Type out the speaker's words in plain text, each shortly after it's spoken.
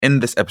In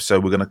this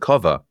episode, we're going to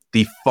cover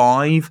the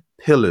 5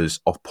 pillars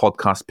of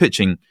podcast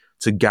pitching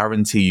to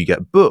guarantee you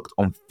get booked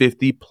on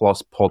 50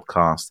 plus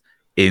podcasts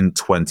in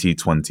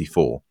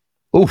 2024.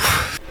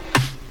 Oof.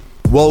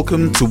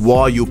 Welcome to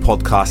Why Your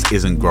Podcast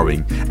Isn't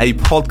Growing, a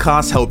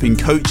podcast helping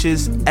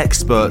coaches,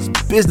 experts,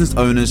 business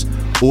owners,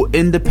 or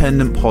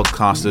independent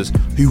podcasters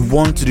who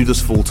want to do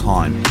this full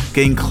time,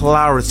 gain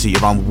clarity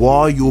around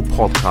why your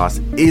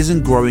podcast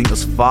isn't growing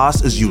as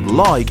fast as you'd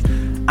like,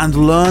 and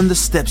learn the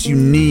steps you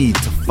need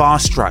to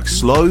fast track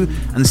slow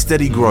and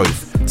steady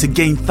growth to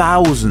gain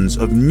thousands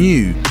of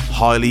new,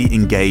 highly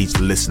engaged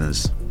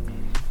listeners.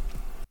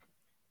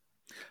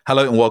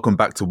 Hello and welcome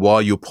back to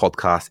Why Your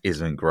Podcast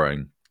Isn't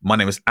Growing. My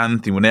name is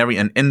Anthony Winery,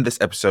 and in this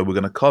episode, we're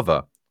going to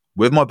cover,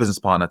 with my business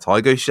partner,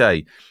 Tygo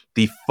Shea,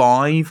 the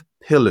 5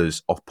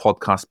 pillars of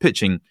podcast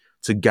pitching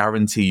to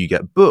guarantee you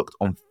get booked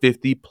on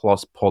 50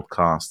 plus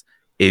podcasts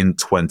in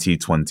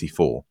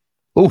 2024.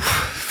 Oof,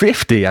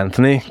 50,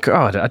 Anthony.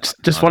 God, I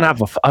just want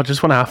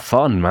to have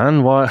fun,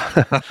 man. Why?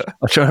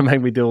 I'm trying to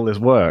make me do all this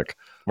work.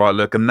 Right,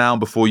 look, and now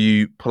before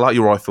you pull out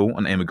your rifle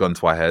and aim a gun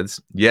to our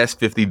heads, yes,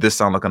 50 does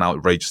sound like an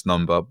outrageous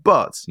number,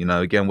 but,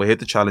 again, we're here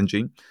to challenge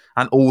you.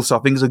 And also,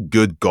 I think it's a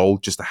good goal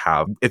just to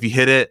have. If you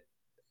hit it,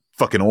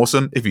 fucking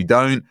awesome. If you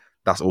don't,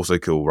 that's also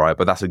cool, right?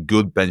 But that's a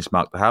good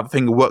benchmark to have. I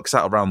think it works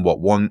out around,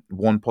 one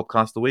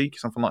podcast a week,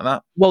 something like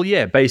that? Well,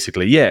 yeah,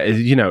 basically, yeah.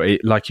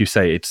 Like you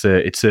say, it's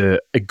a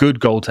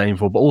good goal to aim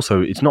for, but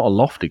also it's not a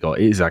lofty goal.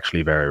 It is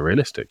actually very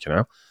realistic,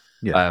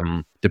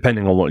 Yeah.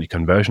 Depending on what your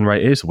conversion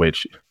rate is,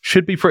 which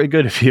should be pretty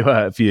good if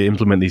you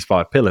implement these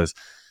 5 pillars.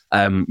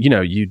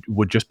 You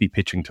would just be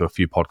pitching to a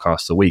few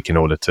podcasts a week in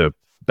order to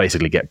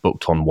basically get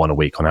booked on one a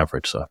week on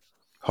average. So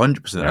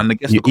 100%. And I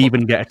guess you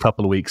even get a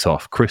couple of weeks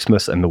off,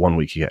 Christmas and the 1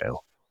 week you get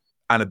ill.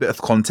 And a bit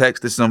of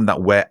context, this is something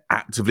that we're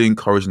actively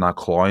encouraging our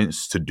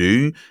clients to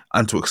do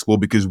and to explore,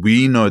 because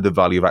we know the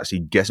value of actually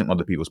getting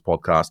other people's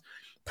podcasts,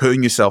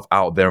 putting yourself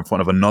out there in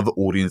front of another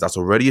audience that's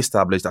already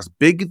established, that's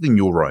bigger than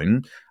your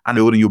own, and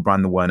building your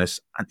brand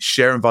awareness and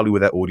sharing value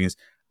with that audience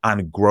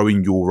and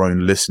growing your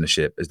own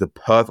listenership is the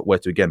perfect way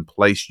to, again,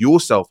 place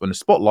yourself in the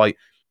spotlight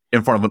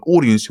in front of an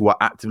audience who are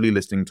actively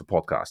listening to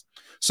podcasts.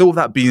 So with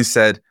that being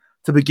said,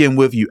 to begin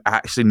with, you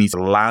actually need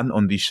to land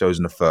on these shows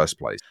in the first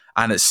place.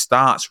 And it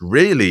starts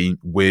really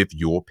with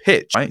your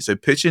pitch, right? So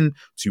pitching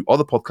to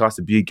other podcasts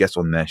to be a guest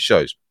on their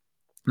shows.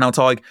 Now,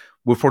 Tyg,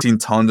 we've probably seen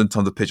tons and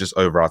tons of pitches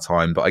over our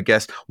time, but I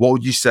guess what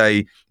would you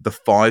say the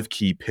 5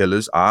 key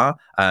pillars are?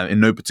 In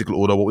no particular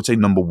order, what would you say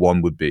number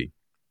 1 would be?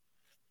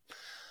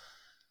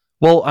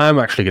 Well, I'm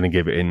actually going to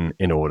give it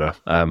in order.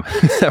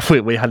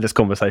 We had this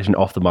conversation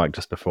off the mic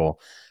just before.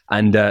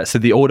 And so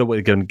the order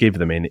we're going to give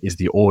them in is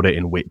the order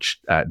in which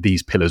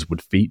these pillars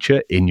would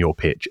feature in your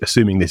pitch,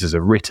 assuming this is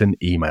a written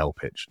email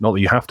pitch. Not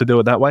that you have to do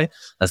it that way.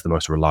 That's the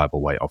most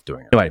reliable way of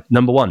doing it. Anyway,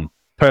 number 1,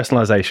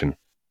 personalization.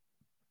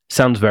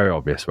 Sounds very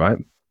obvious, right?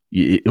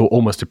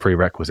 Almost a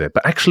prerequisite,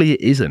 but actually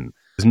it isn't.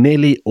 Because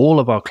nearly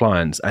all of our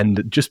clients,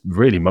 and just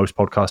really most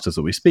podcasters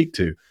that we speak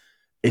to,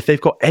 if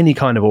they've got any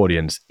kind of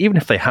audience, even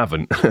if they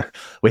haven't,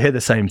 we hear the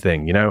same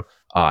thing,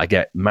 I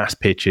get mass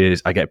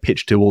pitches, I get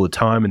pitched to all the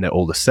time and they're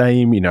all the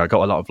same. I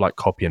got a lot of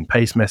copy and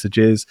paste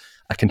messages.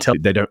 I can tell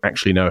they don't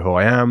actually know who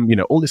I am,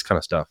 all this kind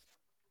of stuff.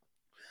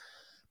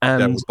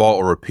 And a bot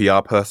or a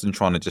PR person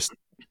trying to just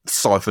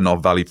siphon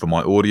off value from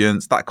my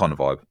audience, that kind of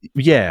vibe.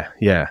 Yeah.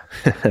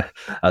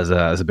 as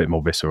a bit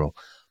more visceral.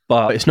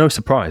 But it's no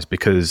surprise,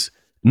 because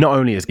not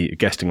only is he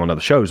guesting on other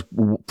shows,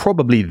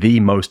 probably the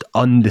most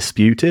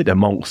undisputed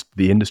amongst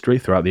the industry,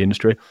 throughout the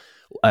industry,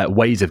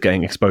 ways of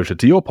getting exposure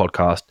to your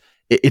podcast,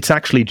 it's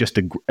actually just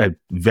a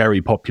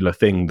very popular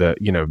thing that,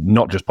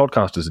 not just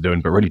podcasters are doing,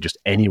 but really just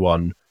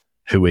anyone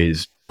who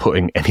is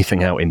putting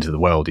anything out into the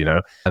world,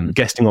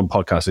 Guesting on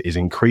podcasts is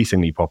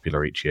increasingly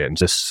popular each year. And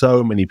there's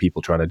so many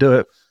people trying to do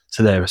it.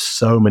 So there are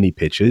so many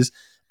pitches.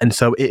 And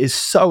so it is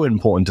so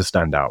important to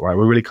stand out, right?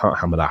 We really can't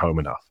hammer that home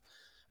enough.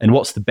 And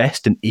what's the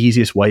best and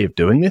easiest way of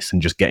doing this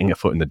and just getting a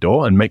foot in the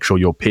door and make sure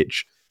your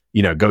pitch,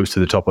 goes to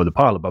the top of the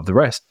pile above the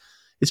rest?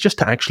 It's just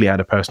to actually add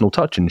a personal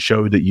touch and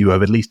show that you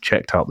have at least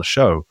checked out the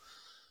show.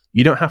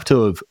 You don't have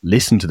to have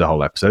listened to the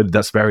whole episode.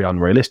 That's very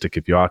unrealistic.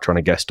 If you are trying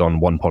to guest on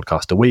one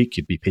podcast a week,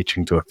 you'd be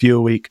pitching to a few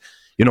a week.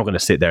 You're not going to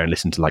sit there and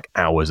listen to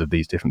hours of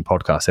these different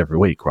podcasts every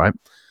week, right?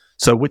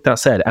 So with that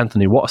said,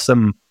 Anthony, what are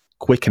some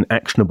quick and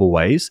actionable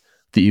ways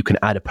that you can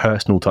add a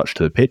personal touch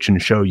to the pitch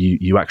and show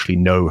you actually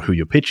know who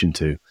you're pitching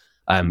to?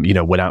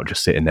 Without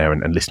just sitting there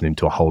and listening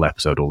to a whole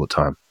episode all the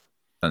time.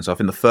 And so I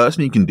think the first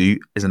thing you can do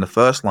is in the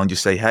first line,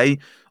 just say, hey,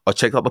 I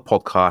checked out the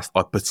podcast.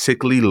 I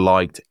particularly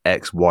liked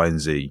X, Y, and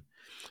Z.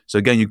 So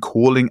again, you're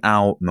calling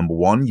out, number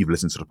 1, you've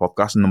listened to the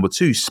podcast. And number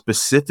 2,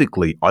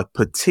 specifically, I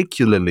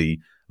particularly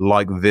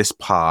like this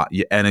part,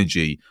 your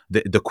energy,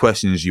 the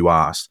questions you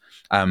ask,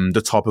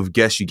 the type of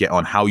guests you get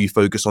on, how you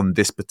focus on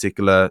this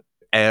particular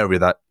area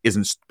that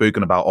isn't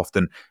spoken about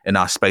often in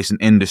our space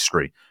and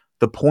industry.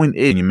 The point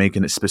is, you're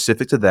making it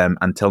specific to them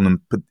and telling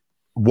them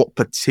what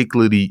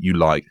particularly you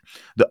like.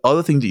 The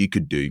other thing that you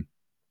could do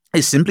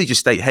is simply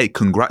just state, hey,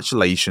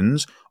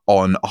 congratulations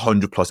on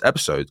 100 plus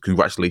episodes.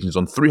 Congratulations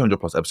on 300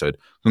 plus episodes.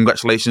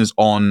 Congratulations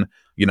on,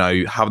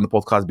 having the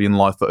podcast being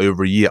live for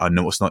over a year. I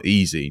know it's not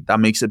easy. That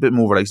makes it a bit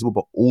more relatable,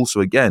 but also,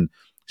 again,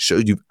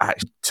 shows you've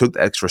actually took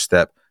the extra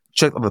step,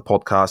 checked out the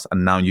podcast,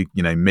 and now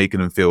making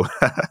them feel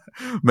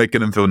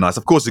nice.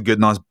 Of course, a good,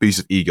 nice boost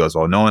of ego as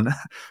well. No one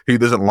who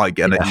doesn't like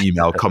getting an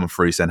email coming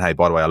through saying, hey,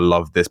 by the way, I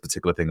love this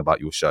particular thing about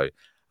your show.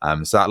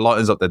 So that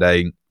lightens up the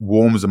day,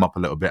 warms them up a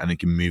little bit, and they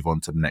can move on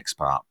to the next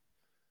part.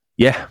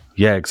 Yeah,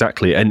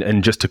 exactly.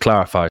 And just to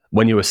clarify,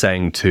 when you were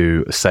saying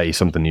to say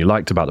something you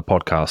liked about the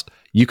podcast,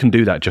 you can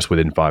do that just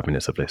within 5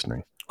 minutes of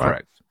listening. Right?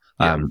 Correct.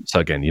 Yeah. So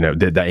again,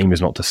 the aim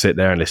is not to sit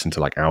there and listen to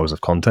like hours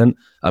of content.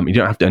 You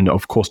don't have to, and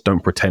of course,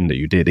 don't pretend that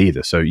you did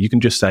either. So you can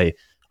just say,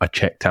 I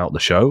checked out the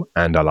show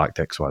and I liked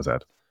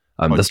XYZ.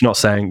 That's not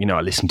saying,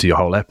 I listened to your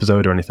whole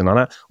episode or anything like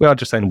that. We are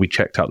just saying we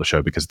checked out the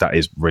show, because that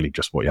is really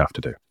just what you have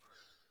to do.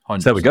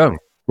 100%. So there we go.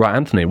 Right,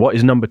 Anthony, what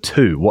is number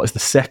 2? What is the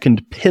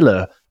second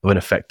pillar of an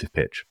effective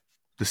pitch?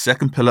 The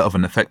second pillar of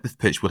an effective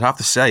pitch, would have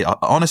to say,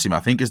 honestly, I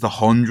think, is the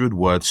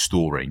 100-word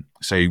story.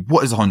 So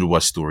what is a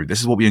 100-word story?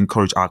 This is what we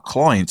encourage our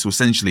clients to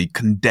essentially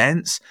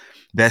condense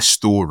their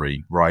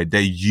story, right?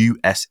 Their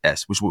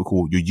USS, which is what we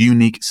call your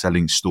unique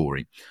selling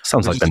story.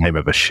 Sounds like the name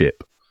of a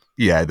ship.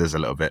 Yeah, there's a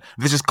little bit.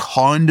 This is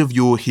kind of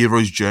your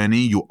hero's journey,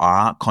 your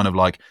arc, kind of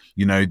like,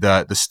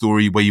 the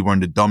story where you were in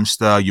the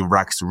dumpster, your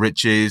rags to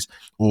riches,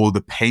 or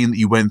the pain that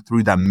you went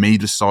through that made you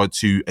decide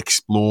to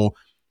explore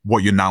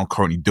what you're now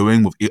currently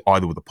doing, with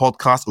either with the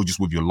podcast or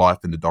just with your life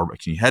and the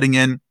direction you're heading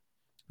in.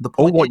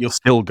 Or what you're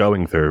still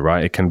going through,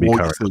 right? It can be what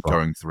you're still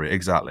going through,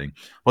 exactly.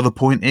 Well, the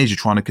point is, you're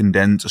trying to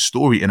condense a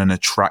story in an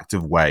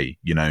attractive way,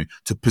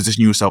 to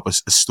position yourself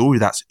as a story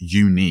that's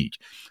unique.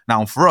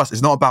 Now, for us,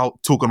 it's not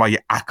about talking about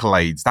your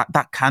accolades.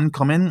 That can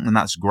come in, and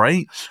that's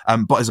great.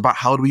 But it's about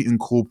how do we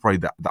incorporate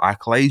the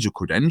accolades, your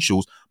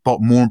credentials,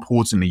 but more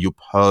importantly, your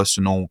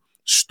personal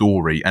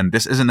story. And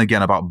this isn't,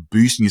 again, about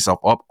boosting yourself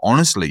up.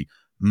 Honestly,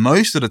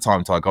 most of the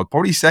time, Tyke, I'd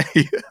probably say,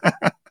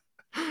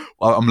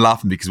 well, I'm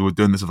laughing because we were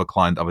doing this with a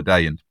client the other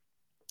day,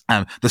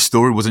 and the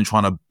story wasn't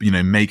trying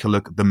to, make her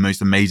look the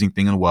most amazing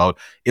thing in the world.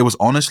 It was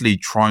honestly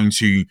trying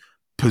to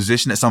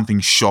position it something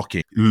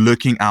shocking,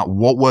 looking at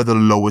what were the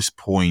lowest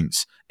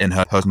points in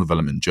her personal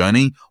development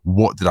journey,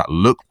 what did that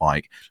look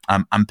like,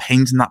 and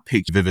painting that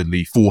picture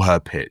vividly for her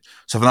pitch.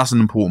 So I think that's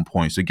an important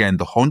point. So again,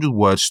 the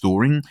 100-word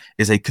story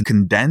is a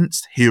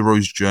condensed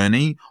hero's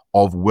journey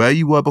of where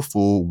you were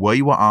before, where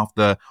you were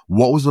after,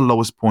 what was the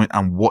lowest point,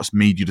 and what's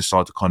made you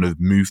decide to kind of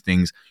move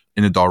things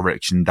in the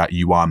direction that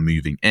you are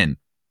moving in.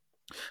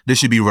 This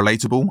should be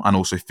relatable and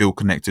also feel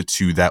connected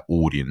to their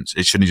audience.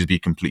 It shouldn't just be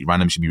completely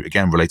random. It should be,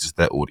 again, related to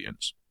their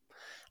audience.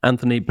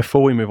 Anthony,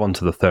 before we move on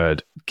to the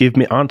third,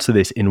 answer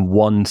this in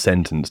one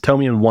sentence. Tell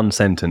me in one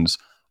sentence,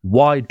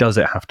 why does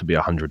it have to be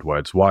 100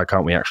 words? Why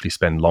can't we actually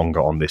spend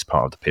longer on this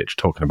part of the pitch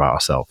talking about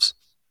ourselves?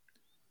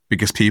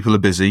 Because people are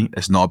busy.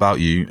 It's not about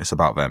you. It's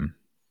about them.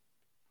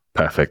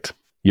 Perfect.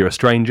 You're a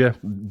stranger.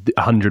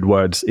 100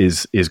 words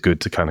is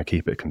good to kind of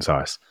keep it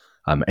concise.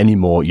 Any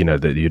more,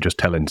 that you're just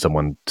telling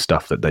someone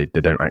stuff that they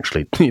don't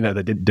actually,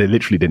 they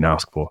literally didn't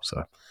ask for.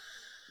 So,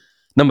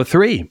 number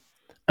 3,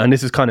 and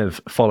this is kind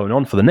of following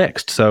on for the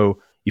next.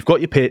 So you've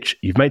got your pitch,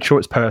 you've made sure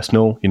it's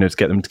personal, to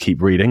get them to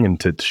keep reading and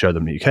to show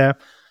them that you care.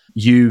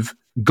 You've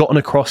gotten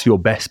across your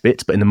best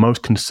bits, but in the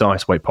most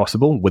concise way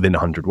possible within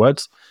 100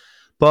 words.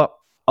 But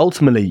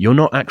ultimately, you're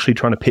not actually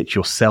trying to pitch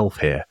yourself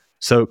here.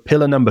 So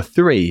pillar number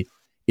 3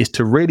 is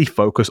to really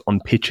focus on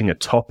pitching a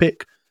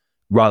topic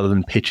rather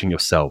than pitching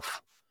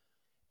yourself.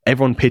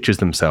 Everyone pitches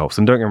themselves,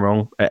 and don't get me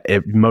wrong,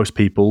 most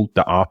people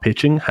that are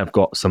pitching have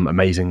got some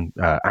amazing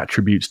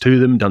attributes to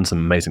them, done some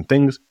amazing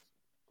things.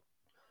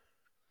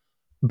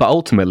 But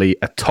ultimately,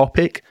 a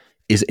topic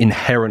is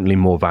inherently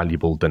more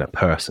valuable than a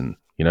person,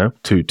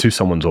 to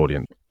someone's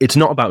audience. It's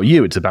not about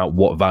you, it's about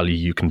what value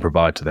you can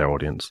provide to their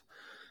audience.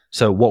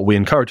 So what we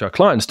encourage our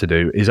clients to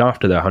do is,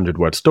 after their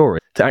 100-word story,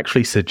 to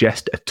actually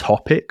suggest a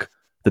topic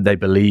that they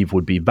believe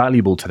would be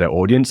valuable to their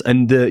audience.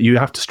 And you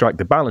have to strike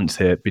the balance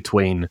here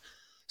between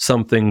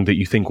something that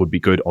you think would be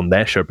good on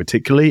their show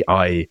particularly,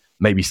 i.e.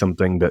 maybe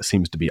something that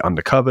seems to be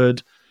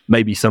undercovered,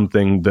 maybe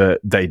something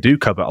that they do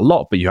cover a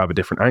lot, but you have a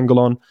different angle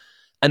on,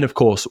 and of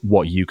course,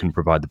 what you can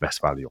provide the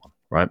best value on,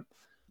 right?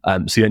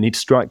 So you need to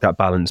strike that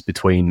balance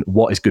between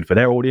what is good for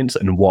their audience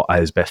and what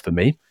is best for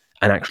me,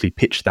 and actually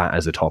pitch that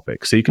as a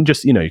topic. So you can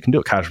just, you can do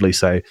it casually,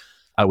 say,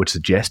 I would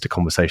suggest a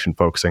conversation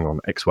focusing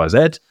on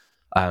XYZ,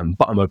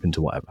 but I'm open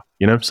to whatever,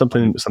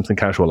 something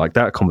casual like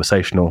that,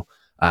 conversational.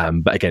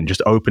 But again,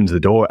 just opens the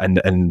door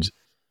and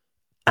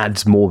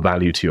adds more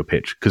value to your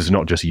pitch, because it's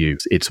not just you,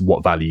 it's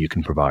what value you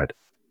can provide.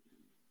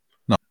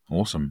 No,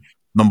 awesome.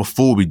 Number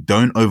 4, we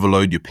don't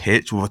overload your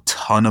pitch with a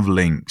ton of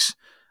links.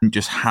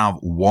 Just have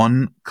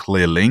one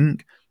clear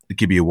link. It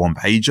could be a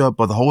one-pager,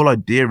 but the whole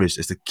idea is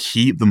to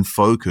keep them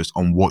focused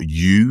on what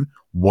you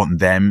want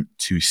them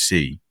to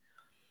see.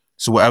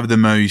 So whatever the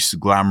most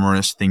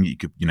glamorous thing you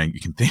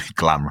can think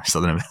glamorous,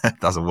 I don't know if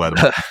that's a word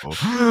I'm looking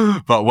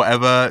for, but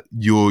whatever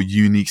your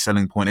unique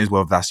selling point is,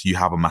 whether that's you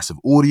have a massive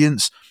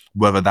audience,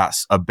 whether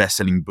that's a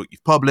best-selling book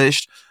you've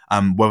published,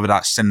 whether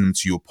that's sending them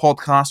to your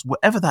podcast,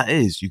 whatever that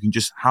is, you can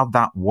just have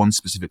that one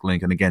specific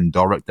link and again,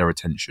 direct their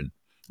attention.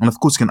 And of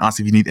course, you can ask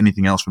if you need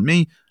anything else from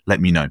me,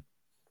 let me know.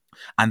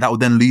 And that will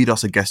then lead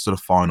us, I guess, to the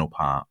final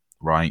part,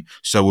 right?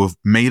 So we've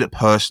made it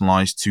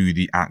personalized to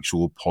the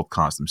actual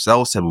podcast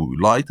themselves, said what we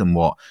liked and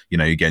what,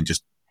 again,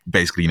 just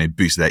basically,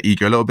 boosted their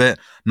ego a little bit.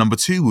 Number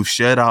 2, we've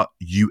shared our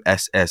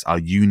USS, our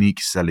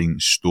unique selling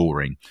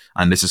story.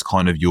 And this is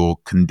kind of your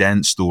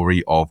condensed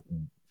story of,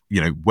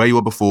 where you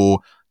were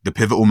before, the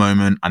pivotal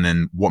moment, and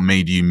then what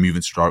made you move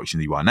into the direction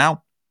that you are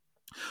now.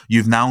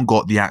 You've now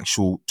got the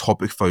actual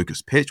topic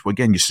focused pitch where,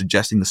 again, you're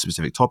suggesting the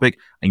specific topic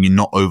and you're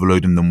not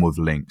overloading them with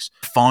links.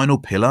 Final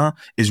pillar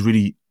is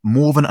really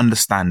more of an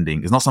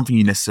understanding. It's not something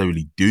you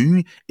necessarily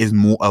do. It's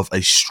more of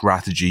a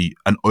strategy,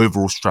 an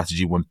overall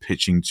strategy when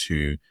pitching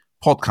to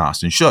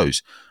podcasts and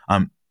shows,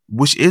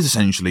 which is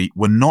essentially,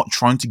 we're not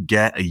trying to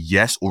get a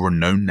yes or a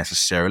no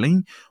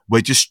necessarily.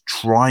 We're just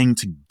trying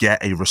to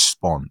get a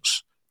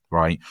response,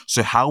 right?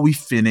 So how we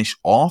finish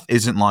off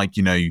isn't like,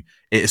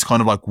 it's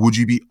kind of like, would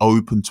you be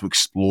open to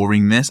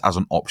exploring this as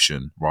an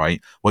option, right?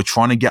 We're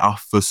trying to get our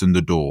foot in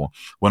the door.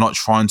 We're not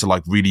trying to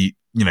like really,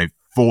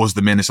 force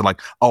them in. It's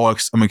like, oh,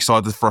 I'm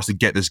excited for us to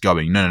get this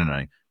going.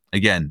 No.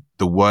 Again,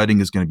 the wording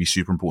is going to be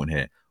super important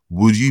here.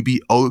 Would you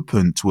be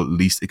open to at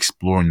least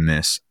exploring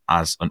this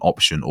as an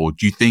option? Or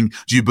do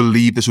you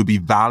believe this would be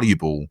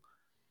valuable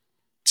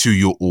to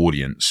your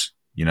audience?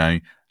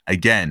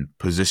 Again,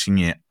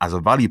 positioning it as a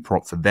value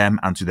prop for them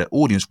and to their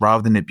audience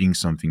rather than it being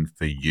something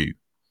for you.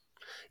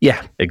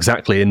 Yeah,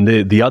 exactly. And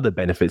the other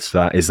benefits to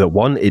that is that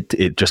one,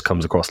 it just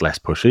comes across less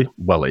pushy.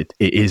 Well, it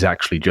is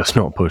actually just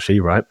not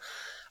pushy, right?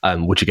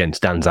 Which again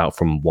stands out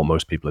from what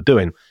most people are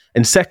doing.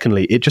 And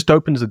secondly, it just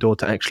opens the door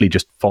to actually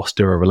just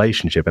foster a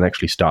relationship and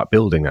actually start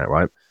building that,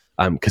 right?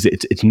 Because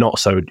it's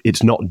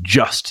not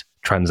just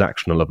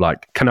transactional of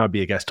like, can I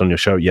be a guest on your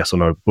show? Yes or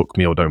no, book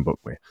me or don't book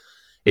me.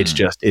 It's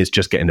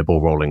just getting the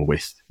ball rolling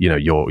with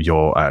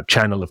your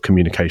channel of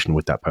communication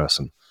with that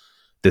person.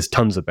 There's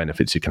tons of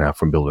benefits you can have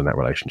from building that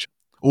relationship.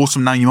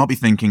 Awesome. Now you might be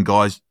thinking,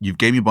 guys, you've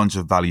gave me a bunch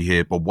of value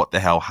here, but what the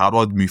hell? How do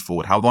I move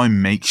forward? How do I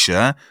make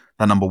sure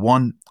that number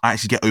 1, I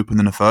actually get open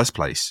in the first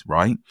place,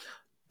 right?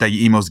 That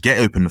your emails get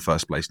open in the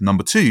first place.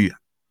 Number 2,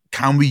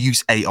 can we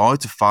use AI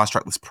to fast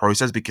track this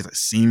process because it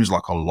seems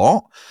like a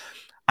lot?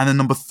 And then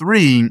number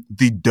 3,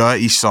 the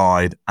dirty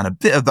side and a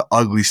bit of the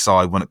ugly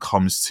side when it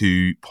comes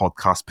to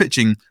podcast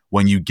pitching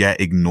when you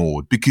get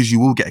ignored, because you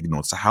will get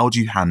ignored. So how do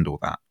you handle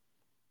that?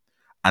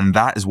 And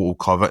that is what we'll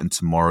cover in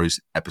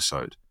tomorrow's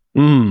episode.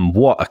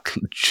 What a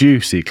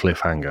juicy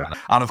cliffhanger.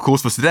 And of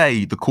course, for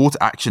today, the call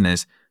to action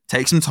is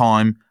take some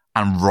time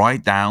and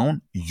write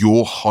down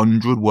your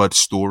 100-word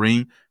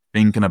story,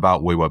 thinking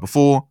about where we were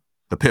before,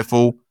 the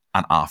pitfall,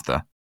 and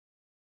after.